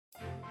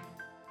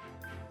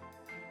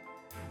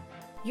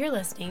You're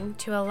listening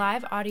to a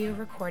live audio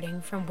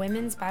recording from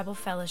Women's Bible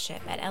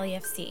Fellowship at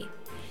LEFC.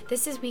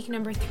 This is week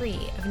number 3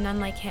 of None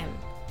Like Him.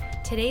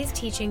 Today's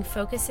teaching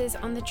focuses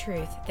on the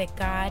truth that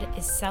God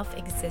is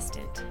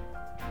self-existent.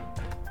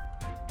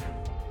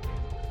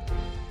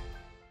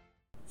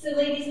 So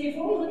ladies,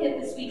 before we look at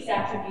this week's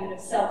attribute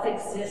of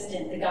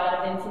self-existent, the God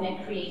of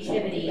infinite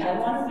creativity, I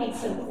want to read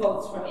some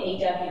quotes from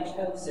A.W.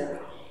 Tozer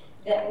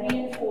that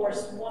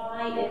reinforce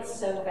why it's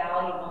so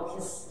valuable to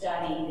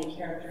study the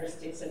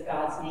characteristics of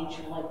God's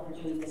nature like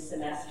we're doing this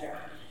semester.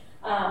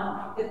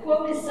 The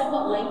quote is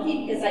somewhat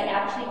lengthy because I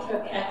actually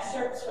took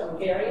excerpts from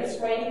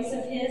various writings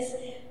of his,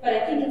 but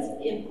I think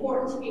it's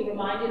important to be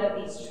reminded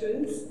of these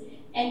truths.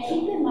 And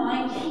keep in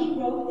mind, he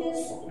wrote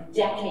this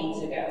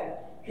decades ago,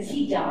 because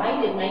he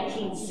died in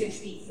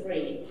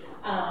 1963.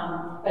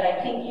 But I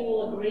think you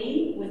will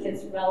agree with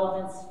its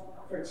relevance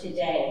for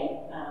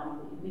today.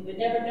 We would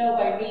never know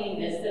by reading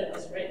this that it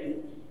was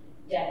written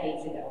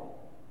decades ago.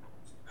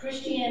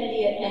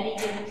 Christianity at any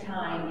given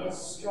time is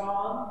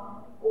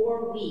strong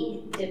or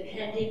weak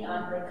depending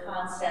on her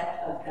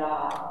concept of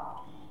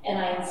God. And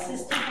I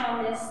insist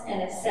upon this and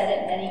have said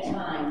it many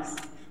times,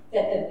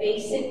 that the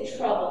basic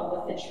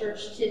trouble with the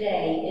church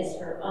today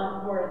is her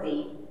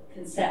unworthy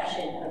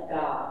conception of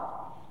God.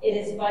 It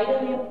is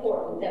vitally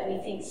important that we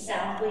think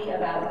soundly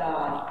about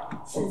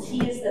God, since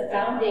he is the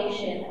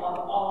foundation of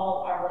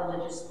all our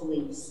religious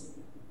beliefs.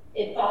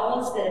 It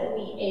follows that if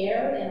we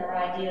err in our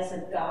ideas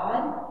of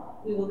God,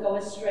 we will go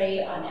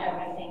astray on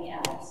everything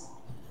else.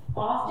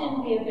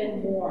 Often we have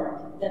been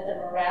warned that the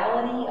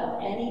morality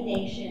of any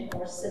nation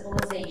or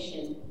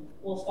civilization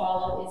will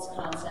follow its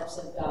concepts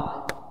of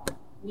God.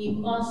 We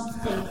must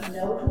think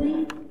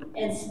nobly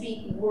and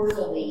speak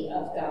worthily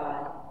of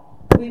God.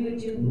 We would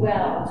do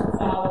well to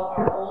follow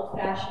our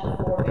old-fashioned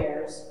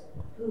forebears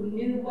who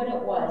knew what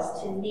it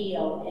was to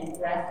kneel in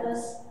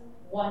breathless,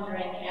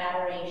 wondering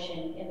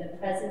adoration in the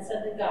presence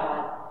of the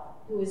God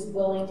who is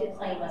willing to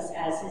claim us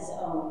as his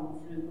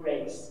own through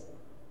grace.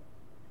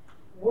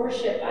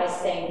 Worship, I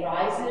say,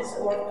 rises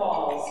or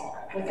falls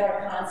with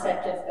our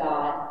concept of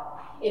God.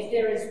 If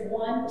there is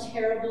one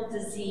terrible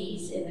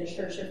disease in the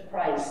Church of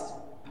Christ,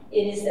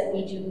 it is that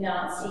we do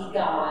not see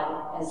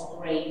God as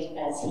great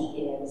as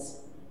he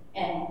is.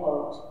 End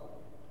quote.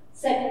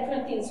 2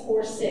 Corinthians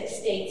 4:6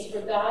 states,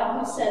 "For God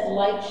who said,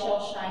 'Light shall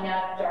shine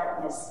out of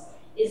darkness,'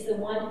 is the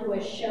one who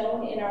has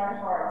shown in our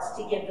hearts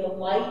to give the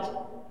light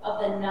of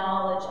the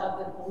knowledge of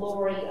the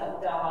glory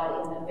of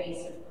God in the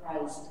face of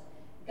Christ."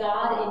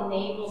 God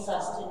enables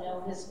us to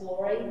know his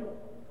glory,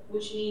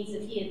 which means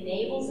if he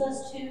enables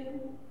us to,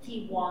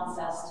 he wants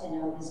us to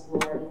know his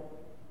glory.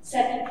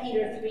 2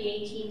 Peter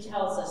 3:18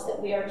 tells us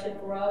that we are to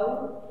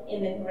grow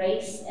in the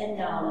grace and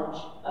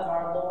knowledge of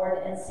our Lord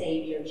and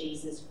Savior,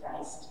 Jesus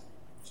Christ.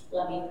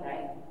 Let me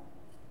pray.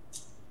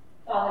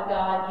 Father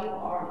God, you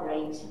are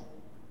great.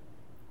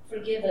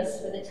 Forgive us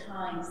for the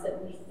times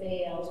that we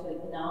fail to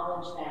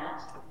acknowledge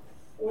that,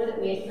 or that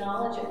we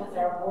acknowledge it with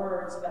our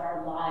words, but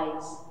our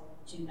lives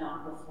do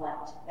not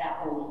reflect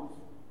that belief,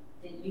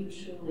 that you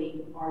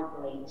truly are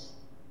great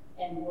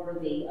and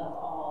worthy of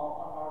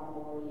all of our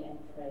glory and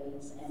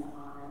praise and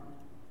honor.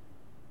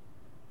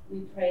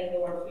 We pray,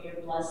 Lord, for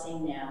your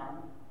blessing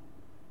now.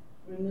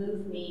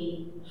 Remove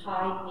me,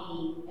 hide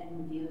me, and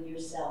reveal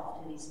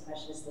yourself to these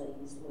precious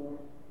ladies, Lord.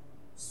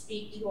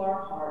 Speak to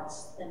our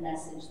hearts the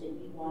message that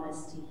you want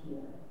us to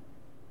hear.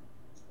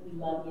 We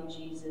love you,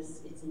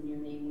 Jesus. It's in your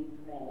name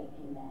we pray.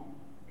 Amen.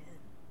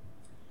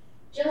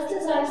 Just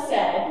as I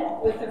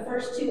said with the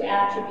first two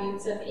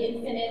attributes of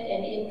infinite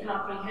and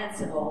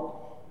incomprehensible,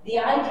 the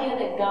idea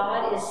that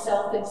God is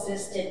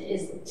self-existent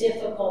is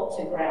difficult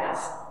to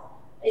grasp.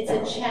 It's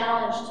a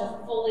challenge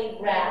to fully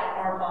wrap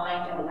our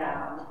mind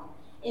around.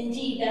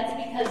 Indeed, that's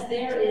because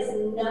there is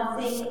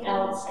nothing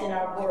else in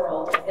our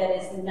world that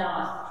is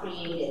not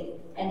created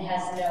and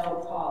has no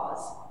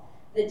cause.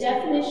 The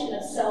definition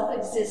of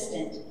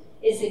self-existent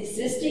is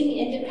existing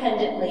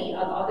independently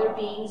of other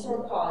beings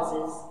or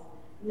causes,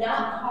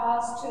 not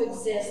caused to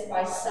exist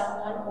by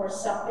someone or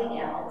something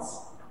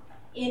else,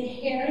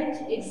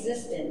 inherent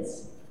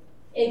existence,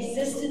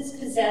 existence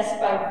possessed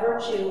by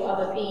virtue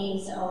of a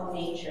being's own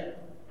nature.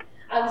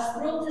 I was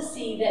thrilled to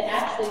see that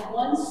actually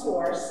one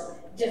source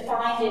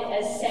defined it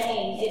as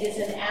saying it is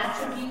an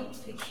attribute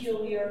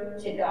peculiar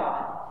to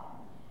God.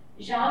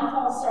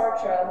 Jean-Paul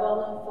Sartre, a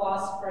well-known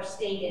philosopher,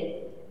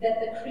 stated that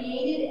the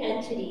created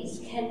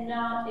entities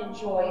cannot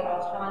enjoy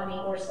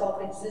autonomy or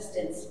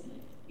self-existence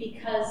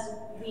because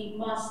we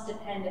must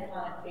depend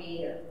upon a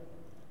creator.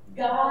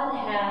 God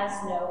has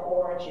no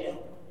origin.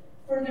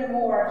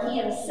 Furthermore, he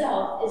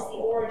himself is the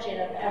origin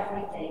of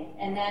everything,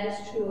 and that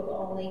is true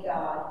of only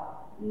God.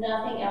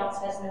 Nothing else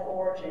has no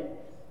origin.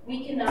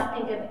 We cannot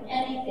think of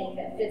anything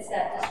that fits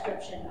that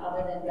description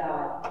other than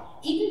God.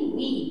 Even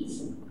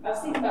weeds. I was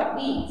thinking about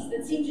weeds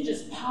that seem to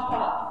just pop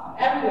up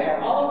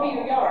everywhere, all over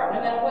your yard, no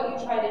matter what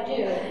you try to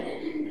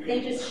do. They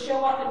just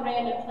show up in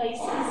random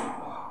places.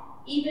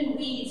 Even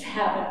weeds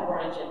have an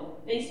origin.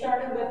 They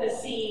started with a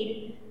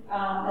seed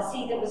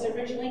that was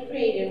originally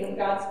created when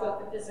God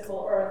spoke the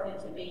physical earth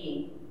into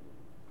being.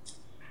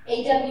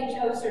 A.W.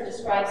 Tozer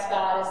describes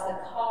God as the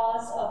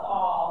cause of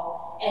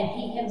all, and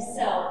he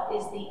himself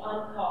is the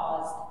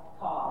uncaused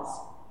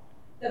cause.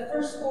 The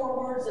first four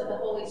words of the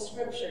Holy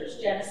Scriptures,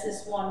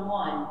 Genesis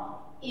 1:1,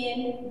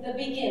 in the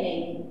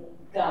beginning,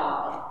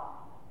 God.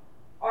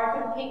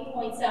 Arthur Pink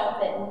points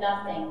out that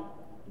nothing,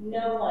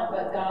 no one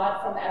but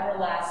God from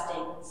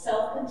everlasting,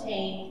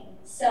 self-contained,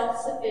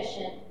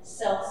 self-sufficient,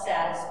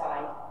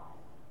 self-satisfied.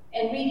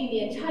 And reading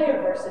the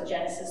entire verse of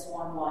Genesis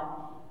 1:1,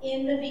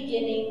 in the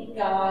beginning,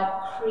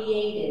 God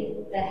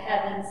created the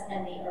heavens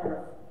and the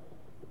earth.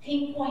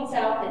 Pink points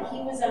out that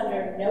he was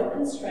under no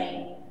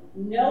constraint,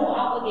 no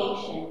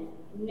obligation,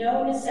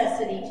 no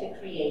necessity to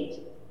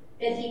create.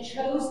 That he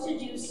chose to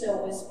do so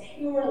was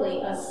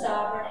purely a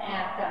sovereign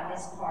act on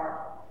his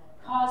part,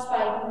 caused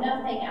by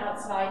nothing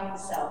outside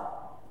himself,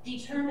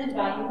 determined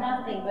by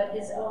nothing but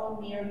his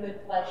own mere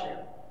good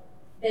pleasure.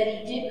 That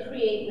he did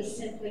create was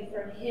simply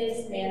for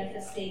his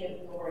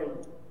manifestative glory.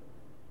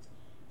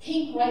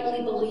 Pink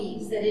rightly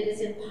believes that it is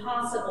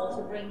impossible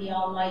to bring the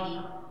Almighty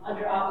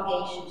under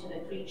obligation to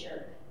the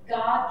creature.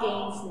 God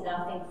gains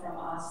nothing from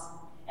us.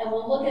 And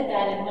we'll look at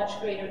that in much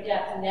greater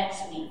depth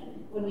next week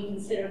when we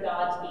consider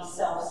God to be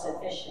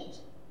self-sufficient.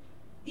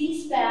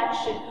 These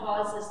facts should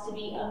cause us to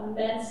be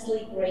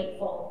immensely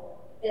grateful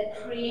that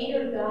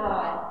Creator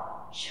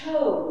God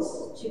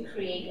chose to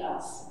create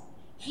us.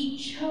 He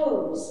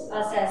chose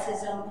us as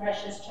his own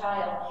precious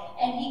child,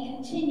 and he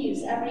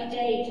continues every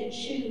day to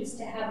choose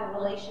to have a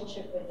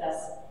relationship with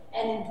us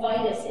and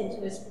invite us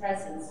into his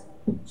presence,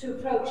 to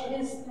approach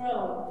his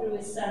throne through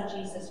his Son,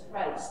 Jesus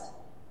Christ.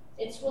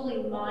 It's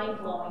really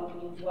mind-blowing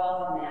when you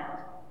dwell on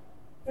that.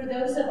 For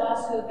those of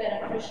us who have been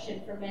a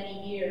Christian for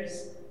many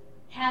years,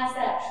 has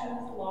that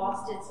truth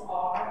lost its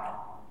awe?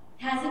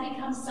 Has it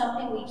become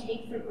something we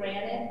take for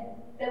granted,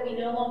 that we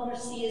no longer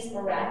see as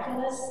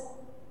miraculous?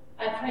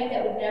 I pray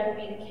that would never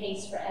be the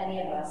case for any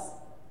of us.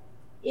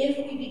 If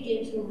we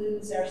begin to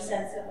lose our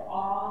sense of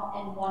awe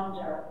and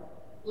wonder,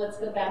 let's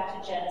go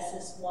back to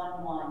Genesis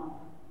 1:1.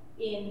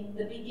 In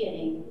the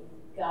beginning,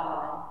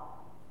 God.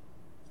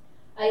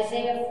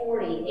 Isaiah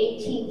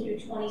 40:18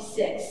 through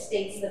 26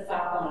 states the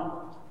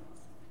following.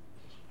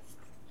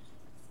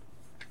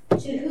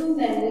 To whom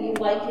then will you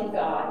liken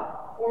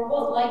God, or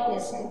what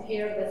likeness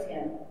compare with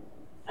him?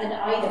 An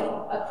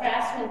idol, a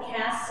craftsman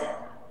casts it,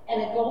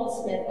 and a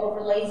goldsmith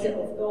overlays it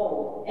with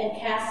gold, and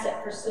casts it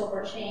for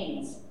silver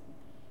chains.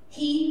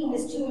 He who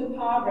is too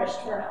impoverished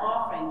for an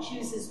offering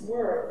chooses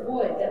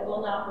wood that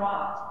will not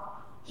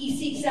rot. He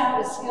seeks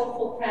out a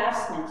skillful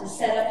craftsman to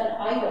set up an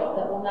idol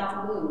that will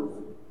not move.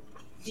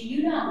 Do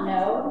you not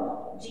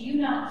know? Do you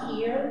not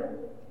hear?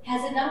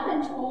 Has it not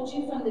been told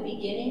you from the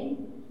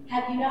beginning?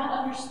 Have you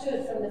not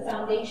understood from the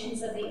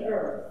foundations of the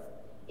earth?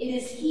 It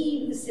is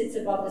he who sits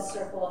above the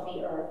circle of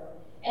the earth,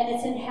 and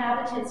its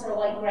inhabitants are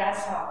like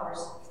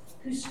grasshoppers,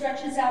 who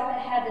stretches out the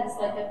heavens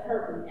like a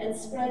curtain and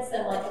spreads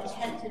them like a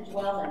tent to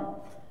dwell in,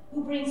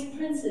 who brings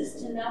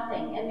princes to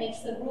nothing and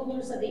makes the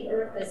rulers of the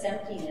earth as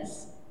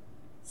emptiness.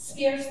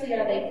 Scarcely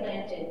are they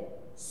planted,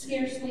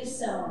 scarcely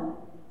sown,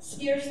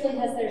 scarcely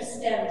has their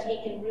stem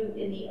taken root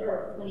in the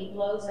earth when he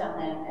blows on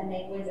them and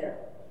they wither,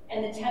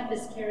 and the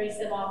tempest carries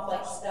them off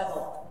like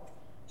stubble.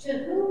 To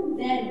whom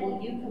then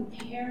will you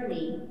compare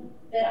me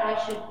that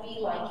I should be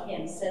like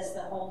him, says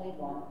the Holy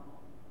One?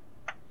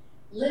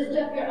 Lift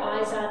up your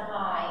eyes on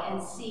high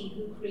and see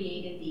who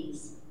created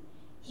these.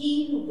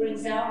 He who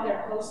brings out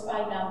their host by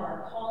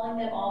number, calling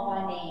them all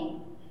by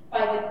name,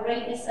 by the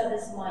greatness of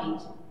his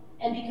might,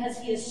 and because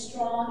he is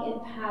strong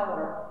in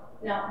power,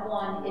 not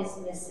one is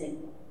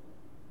missing.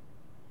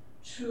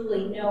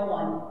 Truly no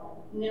one,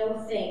 no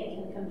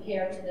thing can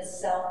compare to the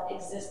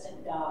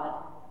self-existent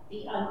God,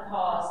 the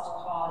uncaused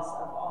cause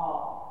of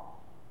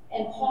all.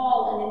 And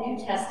Paul in the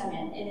New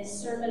Testament, in his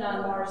sermon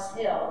on Mars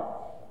Hill,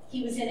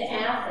 he was in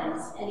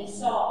Athens, and he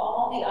saw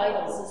all the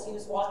idols as he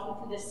was walking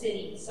through the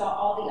city. He saw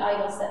all the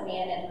idols that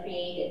man had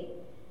created.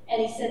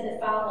 And he said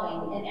the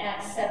following in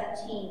Acts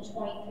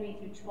 17:23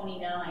 through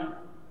 29.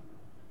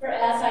 For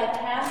as I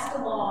passed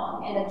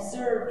along and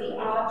observed the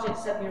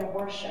objects of your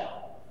worship,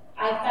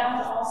 I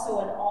found also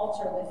an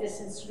altar with this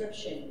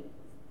inscription,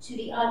 to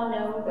the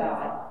unknown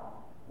God.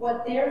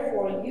 What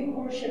therefore you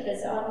worship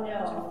as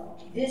unknown,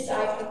 this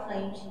I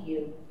proclaim to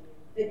you.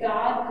 The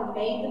God who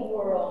made the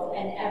world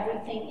and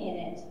everything in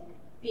it,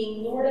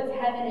 being Lord of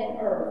heaven and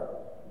earth,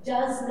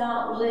 does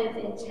not live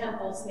in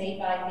temples made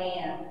by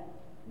man,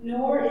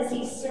 nor is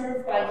he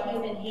served by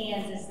human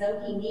hands as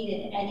though he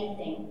needed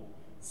anything,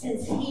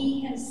 since he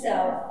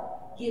himself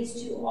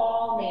gives to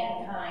all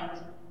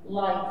mankind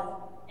life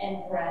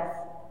and breath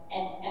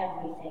and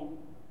everything.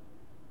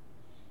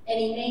 And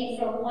he made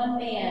from one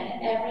man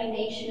every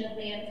nation of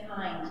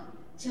mankind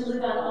to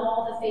live on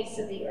all the face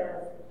of the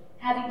earth,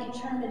 having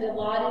determined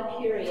allotted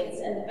periods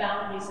and the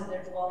boundaries of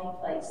their dwelling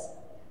place,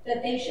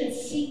 that they should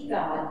seek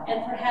God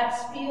and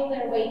perhaps feel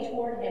their way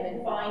toward him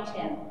and find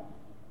him.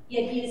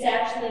 Yet he is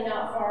actually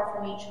not far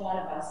from each one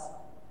of us.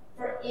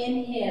 For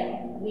in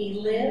him we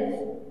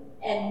live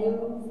and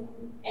move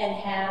and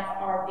have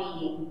our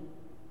being.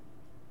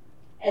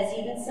 As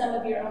even some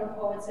of your own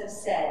poets have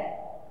said,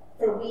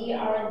 for we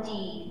are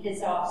indeed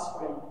his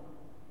offspring.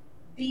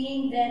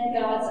 Being then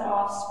God's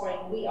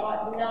offspring, we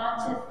ought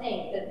not to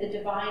think that the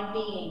divine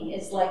being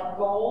is like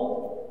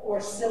gold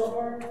or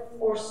silver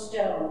or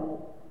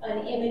stone,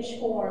 an image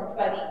formed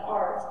by the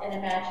art and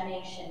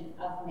imagination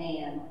of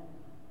man.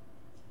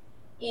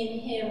 In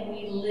him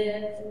we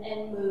live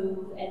and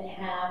move and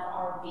have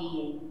our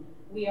being.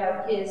 We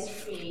are his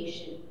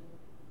creation.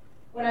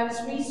 When I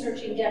was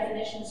researching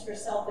definitions for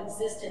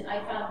self-existent, I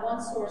found one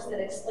source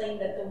that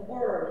explained that the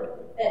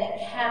word that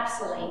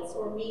encapsulates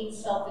or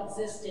means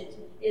self-existent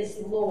is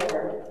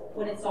Lord,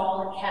 when it's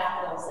all in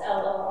capitals,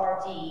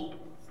 L-O-R-D,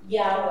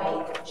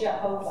 Yahweh,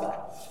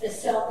 Jehovah, the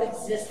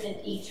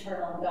self-existent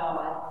eternal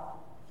God.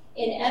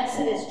 In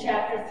Exodus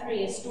chapter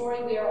 3, a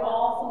story we are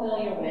all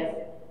familiar with,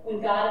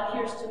 when God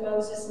appears to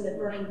Moses in the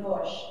burning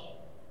bush,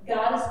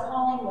 God is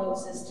calling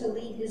Moses to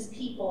lead his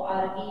people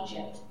out of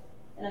Egypt.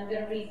 And I'm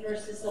going to read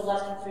verses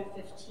 11 through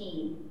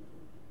 15.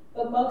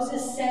 But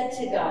Moses said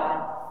to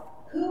God,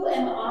 "Who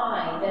am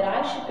I that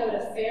I should go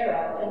to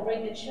Pharaoh and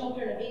bring the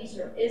children of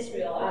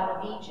Israel out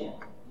of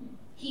Egypt?"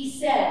 He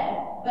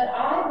said, "But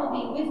I will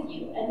be with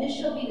you, and this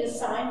shall be the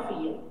sign for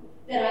you,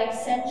 that I have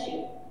sent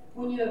you.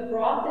 When you have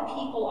brought the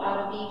people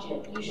out of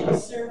Egypt, you shall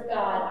serve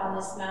God on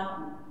this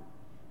mountain."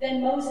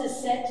 Then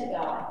Moses said to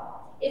God,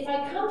 "If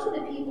I come to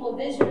the people of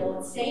Israel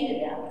and say to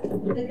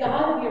them, 'The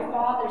God of your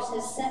fathers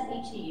has sent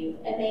me to you,'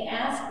 and they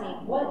ask me,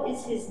 'What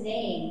is his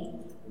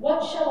name?'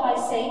 what shall I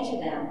say to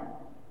them?"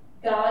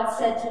 God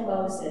said to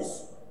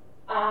Moses,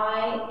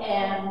 "I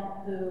am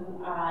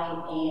who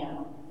I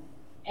am."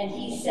 And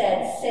he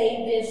said,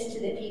 "Say this to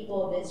the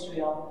people of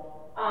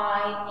Israel,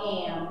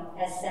 'I am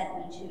has sent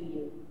me to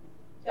you.'"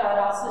 God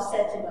also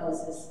said to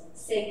Moses,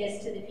 "Say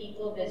this to the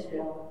people of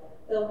Israel,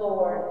 'The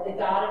Lord, the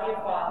God of your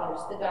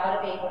fathers, the God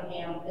of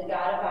Abraham, the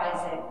God of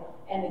Isaac,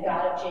 and the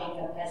God of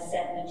Jacob has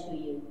sent me to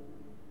you.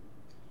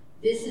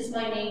 This is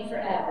my name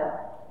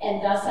forever,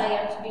 and thus I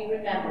am to be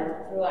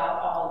remembered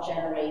throughout all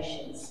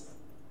generations."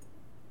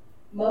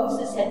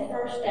 Moses had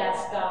first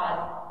asked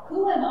God,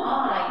 "Who am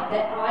I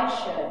that I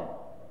should?"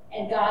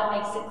 And God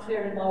makes it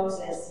clear to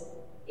Moses,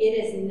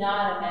 "It is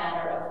not a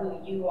matter of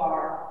who you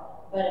are,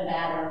 but a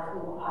matter of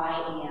who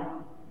I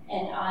am.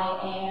 And I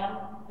am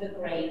the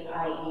great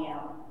I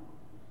am."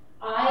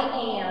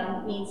 I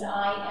am means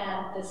I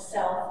am the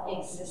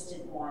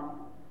self-existent one.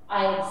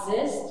 I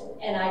exist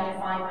and I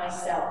define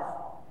myself.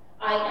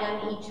 I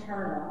am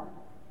eternal.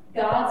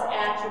 God's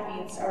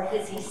attributes are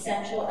his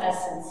essential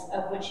essence,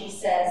 of which he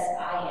says,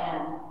 "I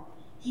am."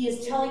 He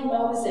is telling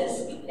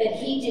Moses that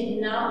he did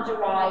not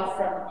derive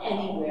from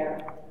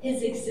anywhere.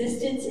 His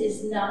existence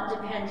is not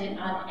dependent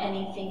on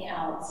anything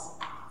else.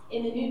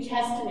 In the New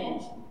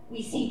Testament,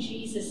 we see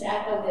Jesus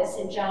echo this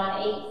in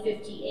John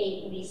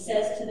 8:58 when he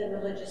says to the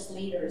religious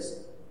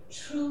leaders,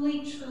 "Truly,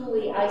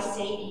 truly, I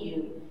say to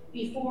you,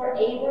 before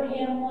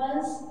Abraham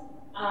was,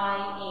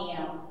 I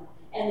am."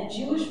 And the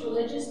Jewish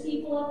religious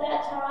people at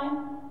that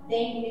time,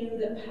 they knew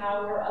the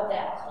power of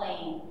that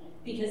claim,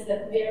 because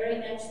the very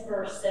next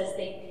verse says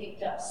they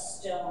picked up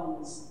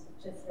stones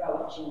to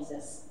throw at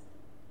Jesus.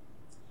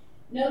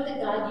 Note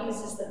that God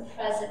uses the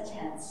present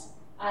tense.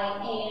 I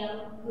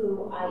am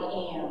who I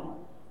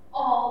am.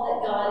 All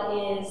that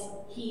God is,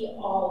 he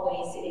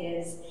always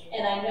is.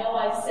 And I know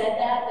I've said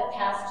that the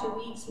past 2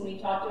 weeks when we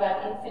talked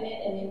about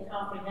infinite and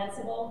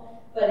incomprehensible,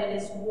 but it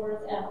is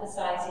worth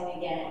emphasizing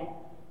again.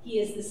 He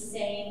is the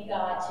same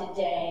God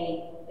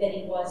today that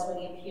he was when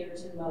he appeared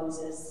to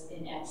Moses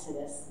in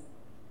Exodus.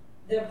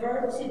 The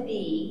verb to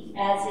be,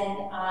 as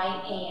in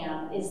I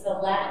am, is the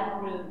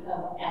Latin root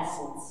of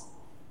essence.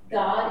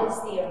 God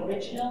is the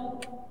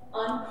original,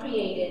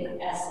 uncreated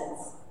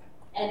essence.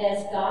 And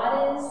as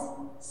God is,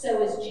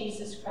 so is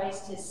Jesus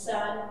Christ, his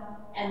Son,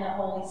 and the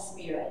Holy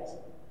Spirit.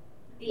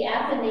 The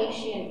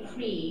Athanasian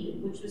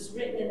Creed, which was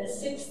written in the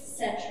 6th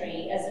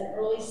century as an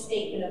early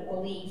statement of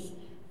belief,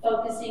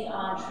 focusing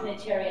on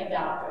Trinitarian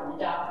doctrine,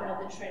 the doctrine of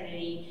the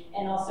Trinity,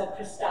 and also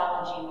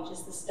Christology, which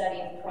is the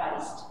study of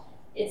Christ.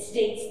 It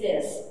states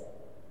this: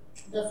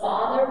 "The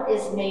Father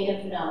is made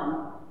of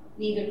none,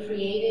 neither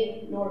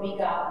created nor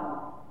begotten.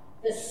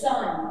 The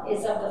Son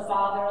is of the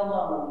Father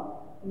alone,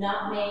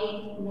 not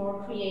made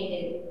nor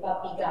created,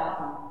 but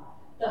begotten.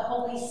 The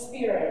Holy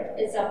Spirit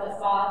is of the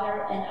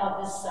Father and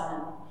of the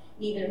Son,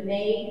 neither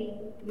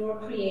made nor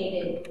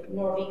created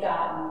nor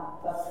begotten,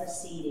 but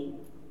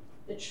proceeding."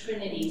 The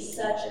Trinity,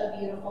 such a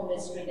beautiful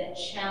mystery that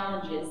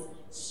challenges,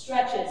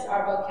 stretches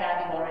our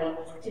vocabulary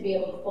to be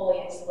able to fully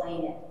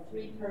explain it.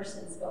 3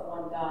 persons, but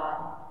one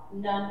God,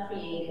 none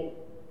created,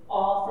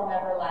 all from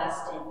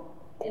everlasting.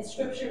 And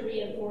Scripture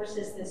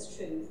reinforces this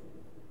truth.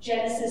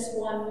 Genesis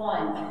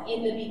 1:1,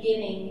 in the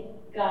beginning,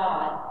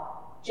 God.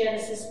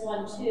 Genesis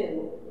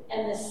 1:2,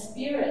 and the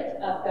Spirit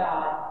of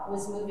God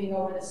was moving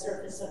over the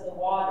surface of the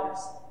waters.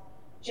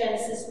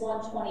 Genesis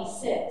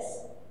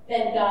 1:26,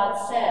 then God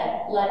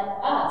said, "Let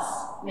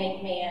us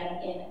make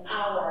man in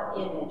our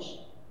image."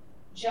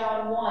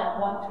 John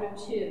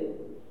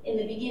 1:1-2, in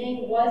the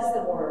beginning was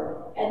the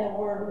Word, and the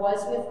Word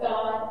was with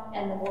God,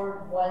 and the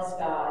Word was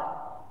God.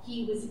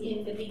 He was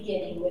in the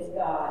beginning with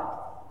God.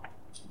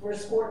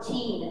 Verse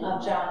 14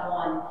 of John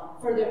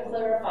 1 further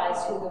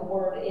clarifies who the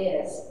Word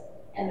is,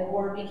 and the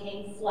Word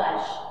became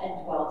flesh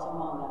and dwelt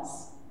among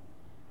us.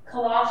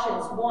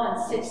 Colossians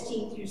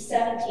 1:16 through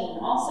 17,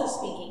 also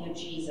speaking of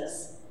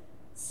Jesus,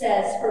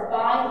 says, "For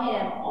by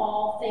him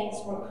all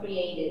things were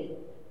created,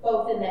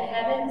 both in the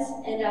heavens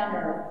and on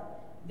earth,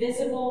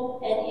 visible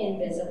and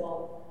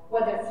invisible,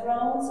 whether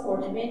thrones or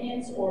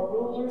dominions or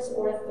rulers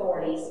or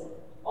authorities.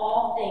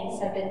 All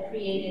things have been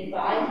created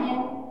by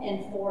him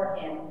and for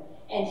him,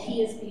 and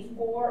he is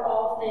before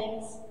all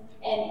things,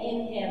 and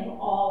in him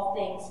all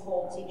things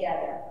hold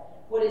together."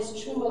 What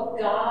is true of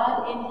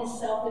God in his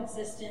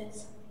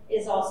self-existence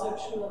is also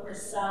true of the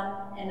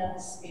Son and of the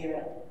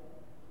Spirit.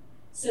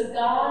 So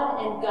God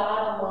and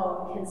God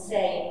alone can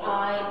say,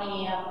 "I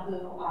am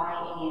who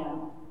I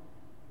am."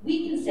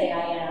 We can say "I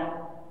am,"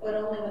 but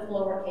only with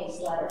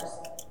lowercase letters.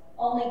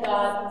 Only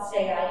God can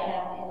say "I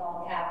am" in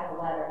all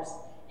capital letters.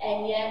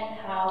 And yet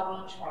how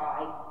we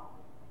try.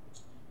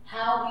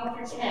 How we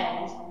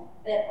pretend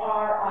that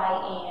our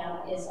 "I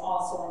am" is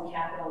also in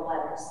capital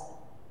letters.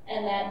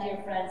 And that, dear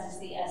friends, is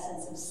the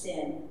essence of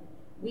sin.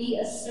 We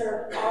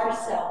assert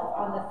ourselves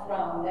on the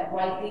throne that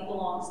rightly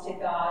belongs to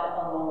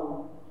God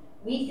alone.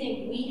 We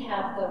think we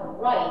have the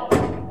right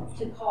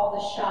to call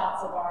the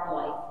shots of our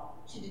life,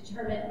 to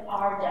determine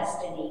our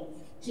destiny,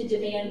 to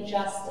demand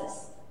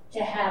justice,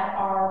 to have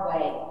our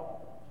way.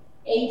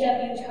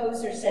 A.W.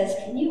 Tozer says,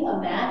 "Can you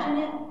imagine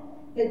it?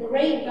 The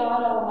great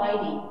God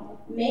Almighty,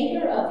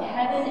 maker of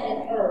heaven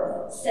and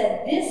earth,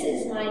 said, 'This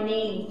is my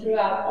name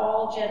throughout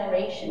all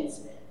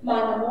generations,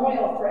 my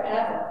memorial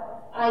forever.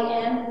 I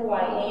am who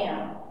I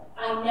am.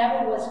 I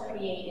never was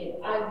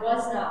created. I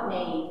was not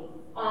made.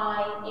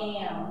 I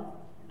am.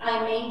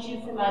 I made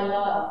you for my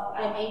love.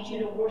 I made you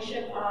to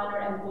worship, honor,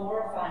 and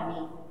glorify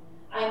me.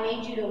 I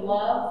made you to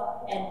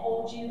love and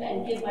hold you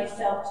and give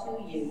myself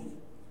to you.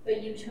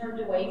 But you turned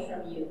away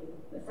from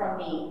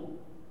me.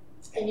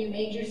 And you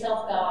made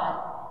yourself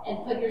God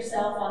and put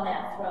yourself on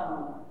that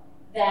throne.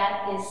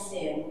 That is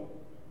sin.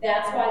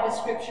 That's why the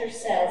scripture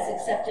says,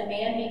 except a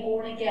man be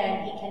born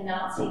again, he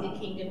cannot see the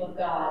kingdom of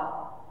God.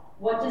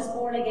 What does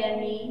born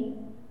again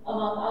mean?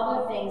 Among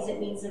other things, it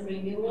means a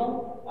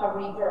renewal, a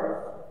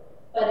rebirth.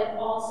 But it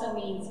also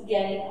means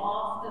getting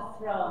off the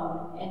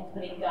throne and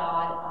putting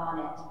God on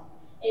it.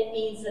 It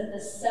means that the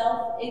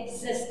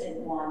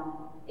self-existent one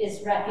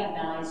is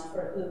recognized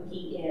for who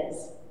he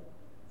is.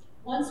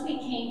 Once we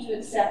came to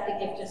accept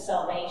the gift of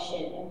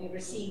salvation and we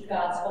received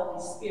God's Holy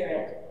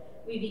Spirit,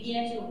 we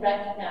began to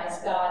recognize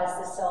God as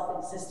the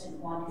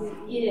self-existent one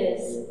who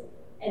is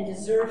and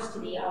deserves to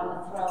be on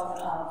the throne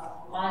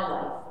of my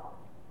life.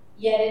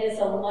 Yet it is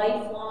a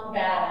lifelong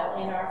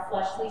battle in our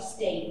fleshly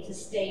state to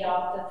stay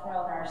off the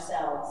throne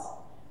ourselves.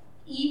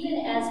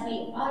 Even as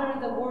we utter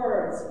the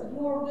words,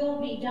 "Your will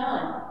be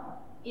done,"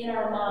 in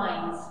our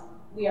minds,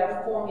 we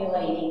are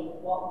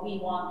formulating what we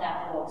want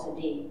that will to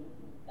be.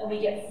 And we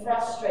get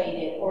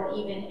frustrated or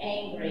even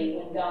angry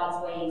when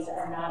God's ways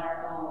are not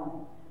our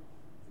own.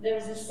 There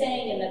was a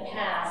saying in the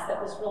past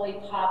that was really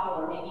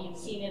popular, maybe you've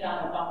seen it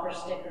on a bumper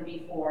sticker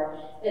before,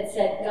 that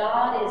said,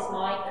 "God is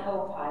my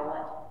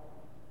co-pilot."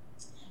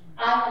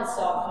 I once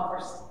saw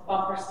a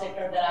bumper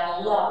sticker that I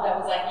loved. I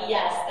was like,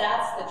 yes,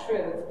 that's the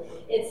truth.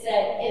 It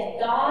said, "If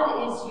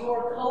God is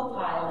your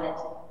co-pilot,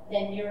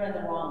 then you're in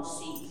the wrong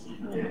seat."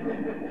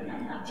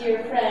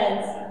 Dear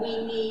friends,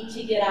 we need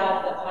to get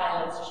out of the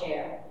pilot's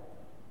chair.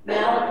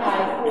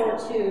 Malachi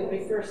 4:2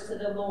 refers to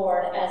the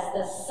Lord as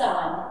the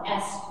Sun,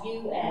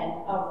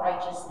 S-U-N, of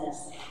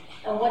righteousness.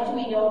 And what do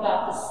we know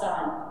about the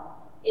sun?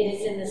 It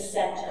is in the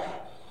center.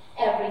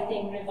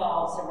 Everything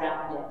revolves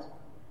around it.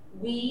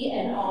 We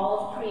and all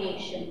of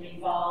creation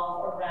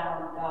revolve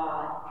around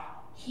God.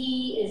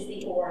 He is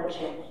the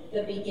origin,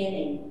 the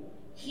beginning.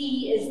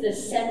 He is the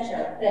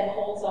center that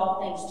holds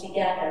all things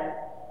together,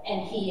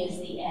 and he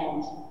is the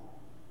end.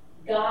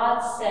 God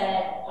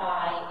said,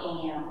 "I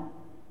am."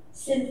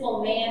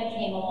 Sinful man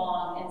came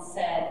along and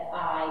said,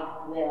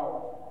 "I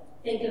will."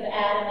 Think of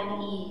Adam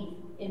and Eve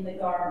in the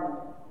garden.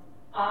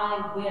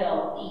 "I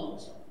will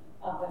eat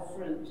of the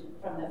fruit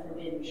from the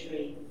forbidden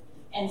tree."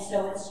 And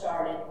so it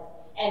started.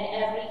 And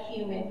every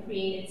human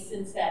created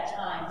since that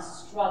time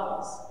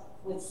struggles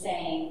with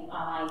saying,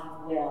 "I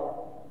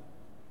will."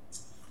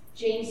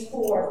 James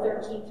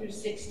 4:13 through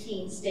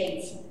 16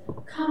 states,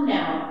 "Come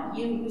now,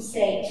 you who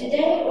say,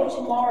 'Today or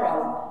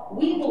tomorrow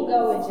we will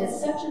go into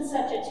such and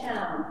such a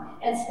town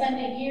and spend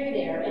a year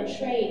there and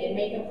trade and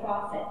make a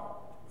profit.'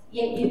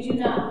 Yet you do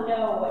not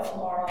know what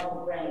tomorrow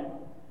will bring.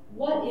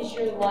 What is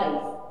your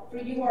life? For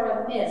you are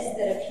a mist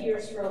that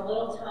appears for a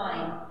little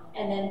time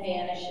and then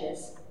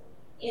vanishes.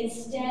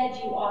 Instead,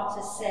 you ought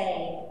to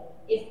say,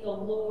 'If the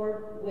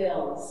Lord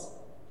wills,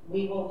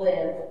 we will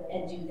live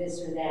and do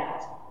this or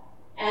that.'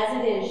 As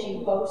it is,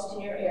 you boast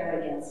in your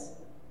arrogance.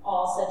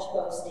 All such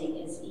boasting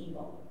is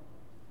evil."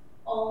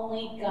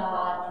 Only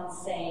God can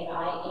say,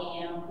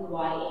 "I am who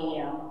I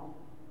am."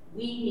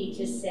 We need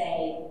to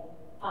say,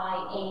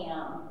 "I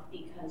am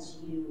because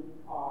you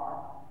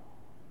are."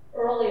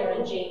 Earlier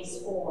in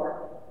James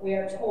 4, we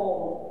are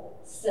told,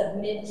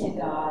 "Submit to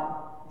God.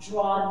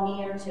 draw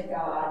near to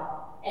God,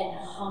 and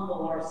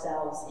humble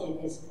ourselves in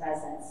his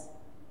presence.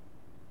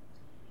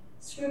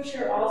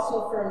 Scripture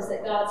also affirms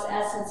that God's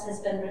essence has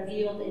been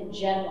revealed in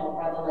general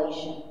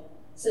revelation,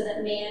 so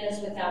that man is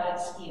without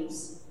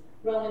excuse.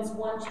 Romans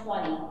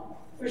 1:20,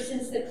 for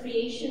since the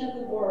creation of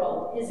the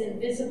world, his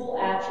invisible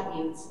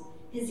attributes,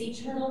 his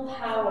eternal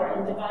power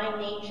and divine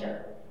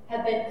nature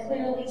have been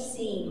clearly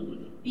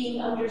seen,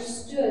 being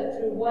understood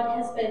through what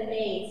has been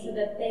made, so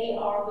that they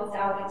are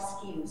without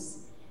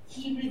excuse.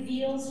 He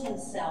reveals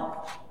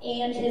himself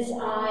and his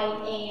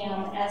I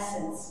am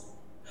essence.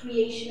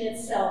 Creation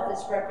itself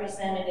is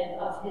representative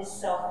of his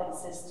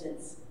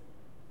self-existence.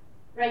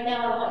 Right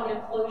now, I want you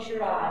to close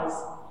your eyes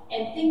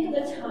and think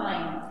of a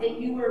time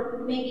that you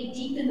were maybe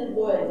deep in the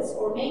woods,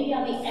 or maybe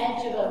on the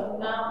edge of a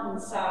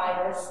mountainside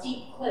or a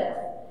steep cliff.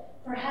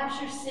 Perhaps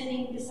you're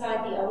sitting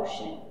beside the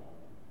ocean.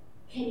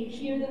 Can you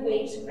hear the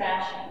waves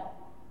crashing,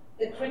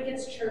 the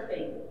crickets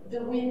chirping,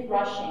 the wind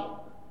rushing?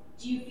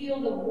 Do you feel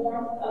the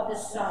warmth of the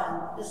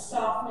sun, the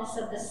softness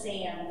of the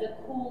sand, the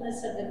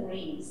coolness of the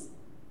breeze?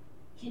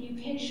 Can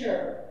you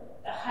picture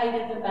the height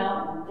of the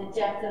mountain, the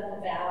depth of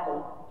the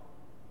valley?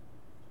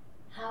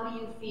 How do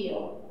you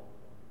feel?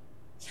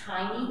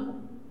 Tiny,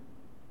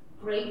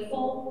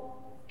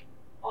 grateful,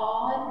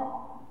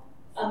 awed,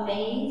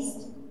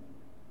 amazed,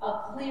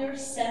 a clear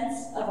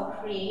sense of a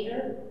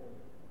creator?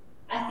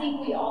 I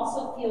think we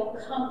also feel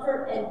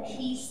comfort and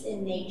peace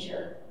in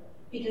nature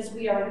because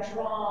we are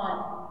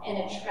drawn and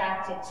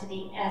attracted to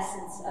the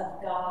essence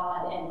of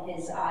God and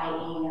his I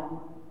am.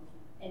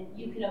 And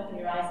you can open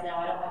your eyes now.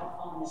 I don't want you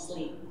falling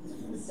asleep.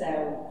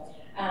 So,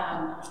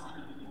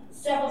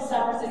 several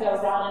summers ago,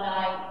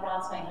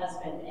 Ron's my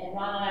husband, and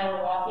Ron and I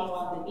were walking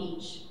along the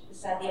beach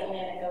beside the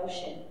Atlantic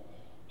Ocean,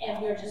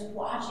 and we were just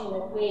watching the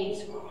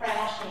waves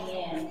crashing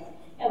in,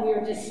 and we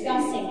were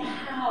discussing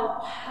how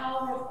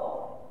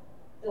powerful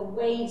the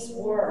waves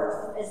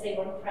were as they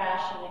were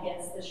crashing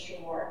against the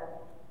shore.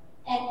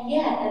 And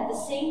yet, at the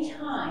same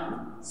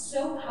time,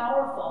 so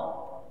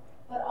powerful,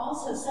 but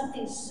also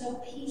something so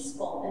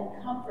peaceful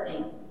and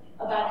comforting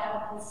about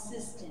how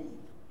consistent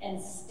and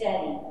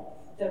steady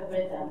the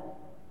rhythm.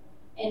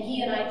 And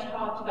he and I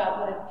talked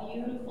about what a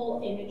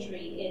beautiful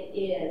imagery it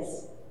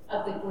is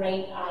of the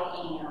great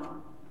I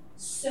am.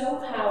 So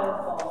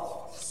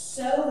powerful,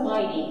 so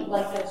mighty,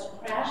 like those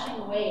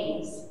crashing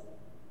waves,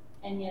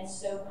 and yet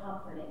so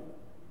comforting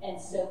and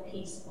so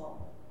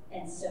peaceful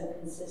and so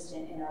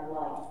consistent in our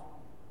life.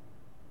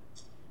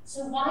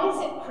 So why is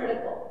it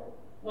critical?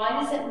 Why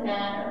does it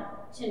matter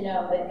to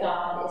know that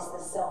God is the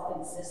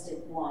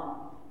self-existent one,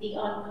 the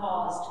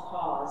uncaused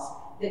cause,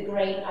 the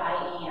great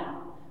I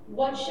am?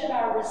 What should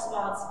our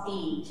response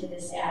be to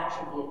this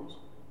attribute?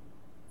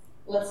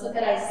 Let's look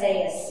at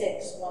Isaiah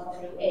 6, 1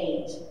 through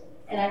 8.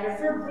 And I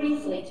referred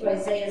briefly to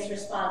Isaiah's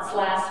response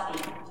last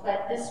week,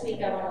 but this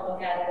week I want to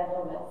look at it a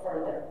little bit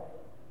further.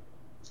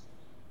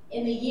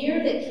 In the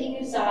year that King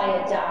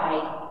Uzziah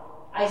died,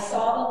 I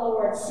saw the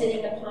Lord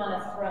sitting upon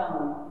a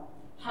throne,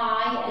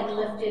 high and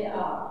lifted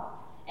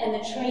up, and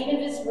the train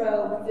of his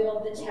robe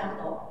filled the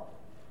temple.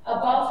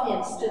 Above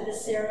him stood the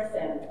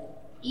seraphim.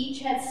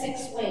 Each had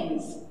 6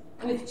 wings.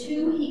 With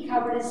 2 he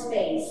covered his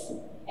face,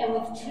 and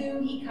with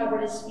 2 he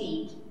covered his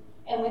feet,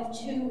 and with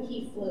 2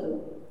 he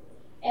flew.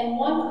 And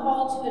one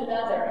called to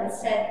another and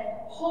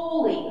said,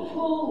 Holy,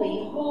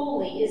 holy,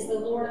 holy is the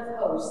Lord of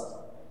hosts.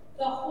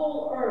 The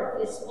whole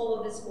earth is full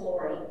of his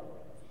glory.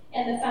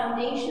 And the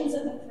foundations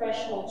of the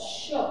threshold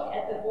shook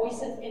at the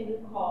voice of him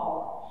who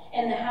called,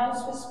 and the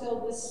house was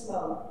filled with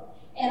smoke.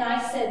 And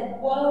I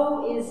said,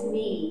 Woe is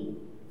me,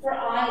 for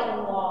I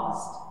am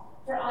lost.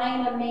 For I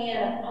am a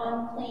man of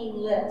unclean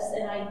lips,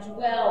 and I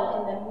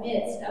dwell in the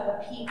midst of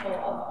a people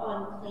of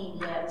unclean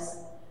lips.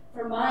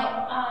 For my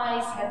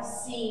eyes have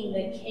seen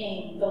the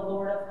King, the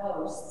Lord of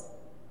hosts.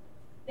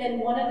 Then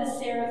one of the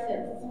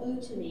seraphim flew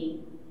to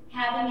me,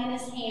 having in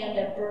his hand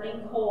a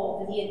burning coal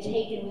that he had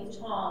taken with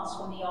tongs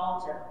from the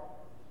altar.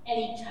 And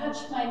he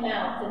touched my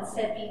mouth and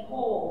said,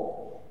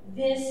 Behold,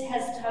 this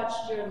has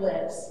touched your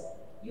lips.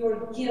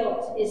 Your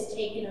guilt is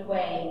taken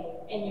away,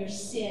 and your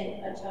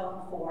sin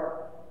atoned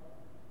for.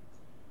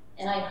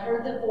 And I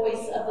heard the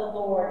voice of the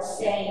Lord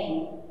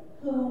saying,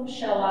 Whom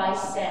shall I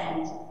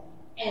send,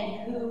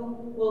 and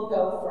who will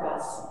go for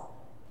us?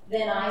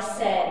 Then I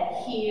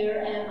said,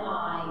 Here am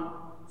I,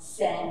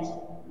 send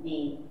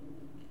me.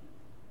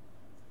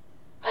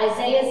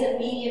 Isaiah's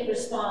immediate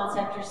response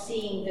after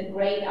seeing the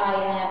great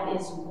I am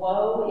is,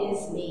 Woe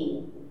is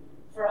me,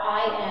 for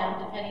I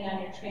am, depending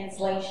on your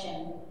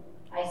translation,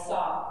 I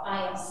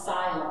am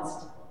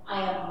silenced,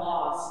 I am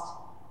lost,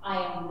 I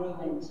am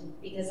ruined,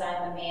 because I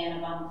am a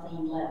man of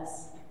unclean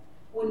lips.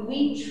 When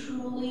we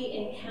truly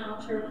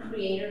encounter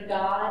Creator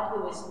God,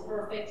 who is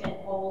perfect and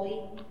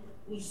holy,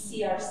 we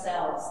see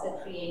ourselves, the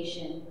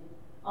creation,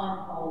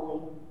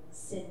 unholy,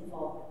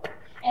 sinful.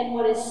 And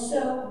what is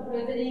so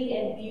riveting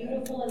and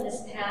beautiful in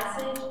this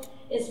passage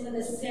is when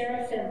the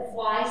seraphim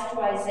flies to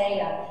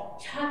Isaiah,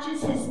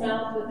 touches his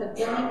mouth with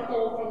the burning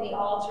coal from the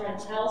altar, and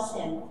tells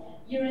him,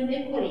 Your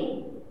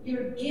iniquity,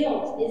 Your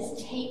guilt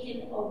is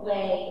taken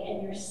away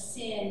and your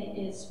sin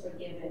is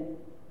forgiven.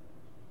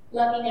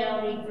 Let me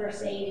now read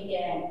verse 8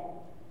 again.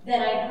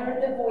 Then I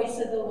heard the voice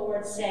of the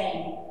Lord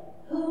saying,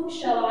 "Whom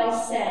shall I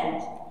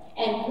send,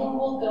 and who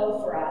will go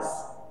for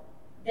us?"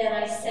 Then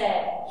I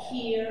said,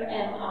 "Here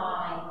am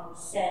I,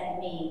 send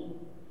me."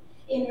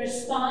 In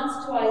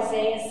response to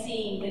Isaiah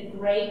seeing the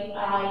great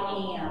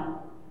I am,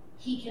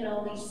 he can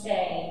only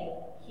say,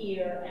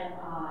 "Here am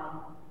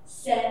I.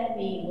 Send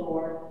me,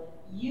 Lord.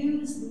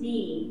 Use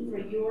me for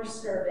your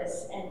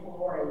service and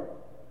glory."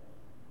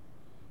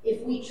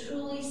 If we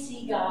truly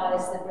see God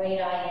as the great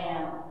I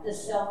am, the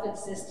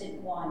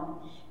self-existent one,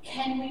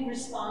 can we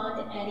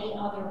respond any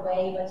other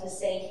way but to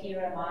say, "Here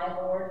am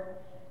I, Lord"?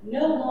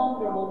 No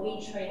longer will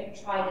we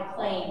try to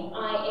claim,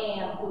 "I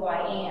am who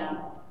I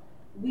am."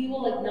 We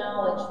will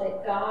acknowledge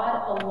that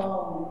God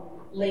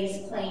alone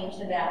lays claim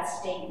to that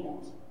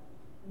statement.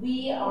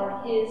 We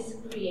are his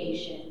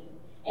creation,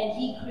 and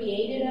he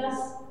created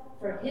us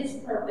for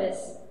his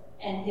purpose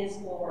and his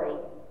glory.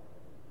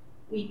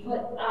 We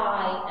put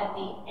 "I" at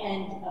the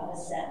end of a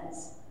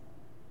sentence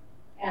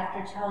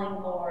after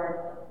telling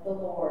the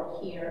Lord,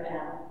 "Here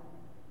am."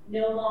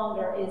 No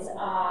longer is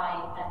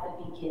 "I" at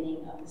the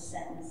beginning of the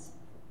sentence.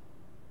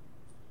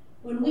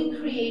 When we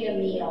create a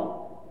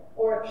meal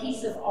or a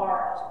piece of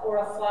art or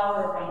a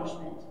flower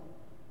arrangement,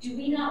 do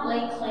we not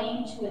lay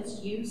claim to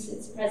its use,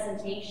 its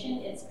presentation,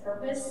 its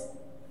purpose?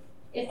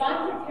 If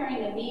I'm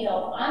preparing a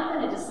meal, I'm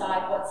going to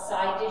decide what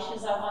side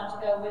dishes I want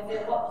to go with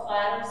it, what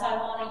platters I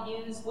want to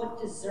use, what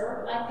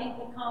dessert I think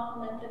would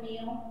complement the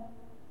meal.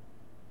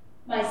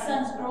 My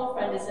son's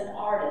girlfriend is an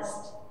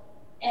artist,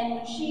 and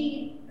when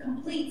she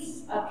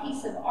completes a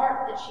piece of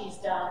art that she's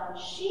done,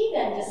 she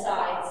then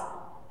decides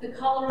the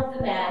color of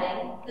the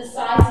matting, the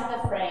size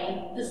of the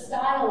frame, the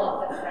style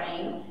of the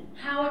frame,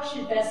 how it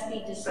should best be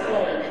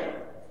displayed.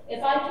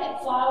 If I pick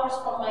flowers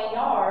from my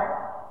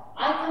yard,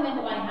 I come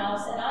into my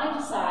house and I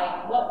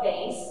decide what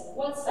vase,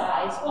 what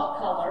size, what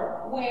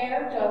color,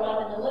 where. Do I want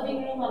them in the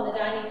living room, on the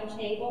dining room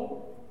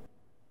table?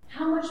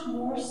 How much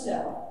more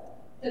so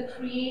the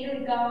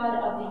Creator God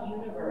of the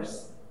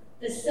universe,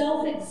 the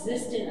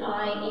self-existent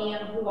I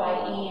am who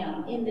I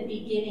am, in the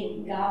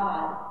beginning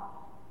God.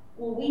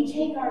 Will we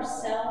take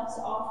ourselves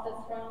off the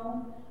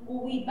throne?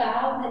 Will we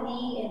bow the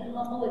knee in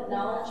humble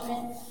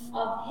acknowledgement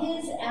of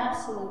his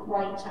absolute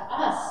right to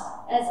us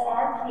as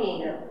our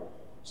Creator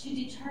to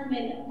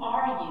determine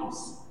our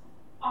use,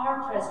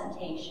 our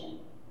presentation,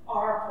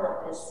 our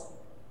purpose,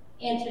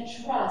 and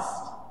to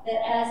trust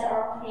that as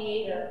our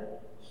Creator,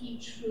 he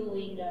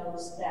truly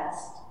knows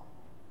best.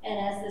 And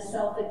as the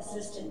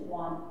self-existent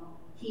one,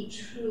 he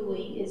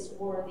truly is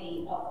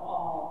worthy of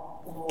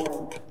all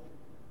glory.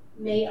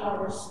 May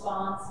our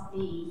response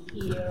be,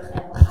 "Here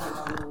am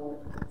I, Lord,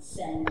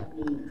 send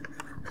me."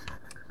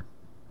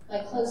 My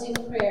closing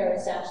prayer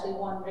is actually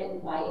one written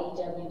by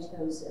A.W.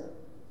 Tozer.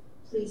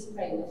 Please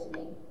pray with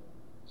me.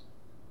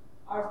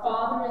 Our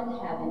Father in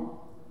heaven,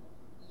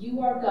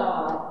 you are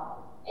God,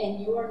 and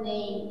your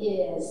name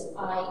is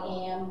 "I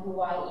am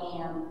who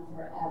I am"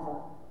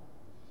 forever.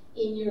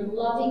 In your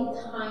loving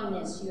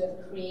kindness you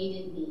have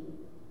created me,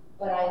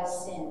 but I have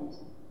sinned.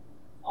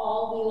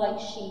 All we like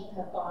sheep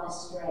have gone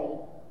astray.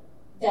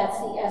 That's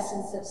the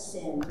essence of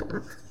sin.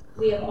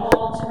 We have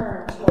all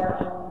turned to our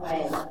own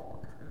way.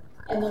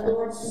 And the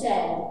Lord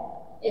said,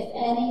 "If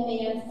any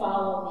man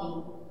follow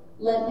me,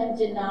 let him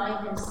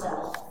deny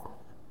himself."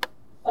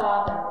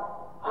 Father,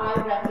 I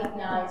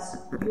recognize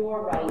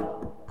your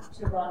right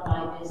to run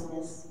my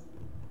business,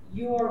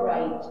 your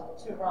right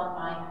to run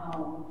my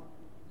home,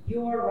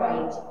 your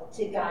right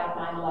to guide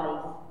my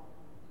life,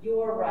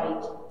 your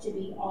right to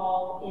be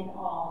all in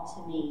all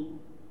to me.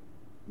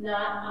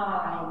 Not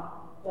I,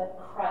 but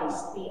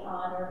Christ be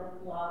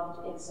honored,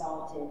 loved,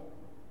 exalted.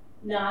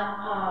 Not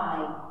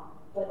I,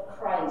 but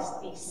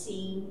Christ be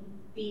seen,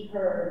 be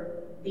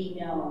heard, be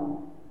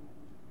known.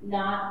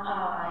 Not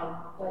I,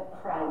 but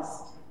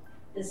Christ,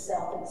 the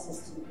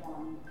self-existent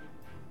one.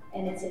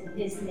 And it's in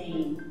his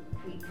name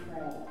we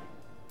pray.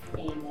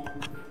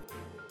 Amen.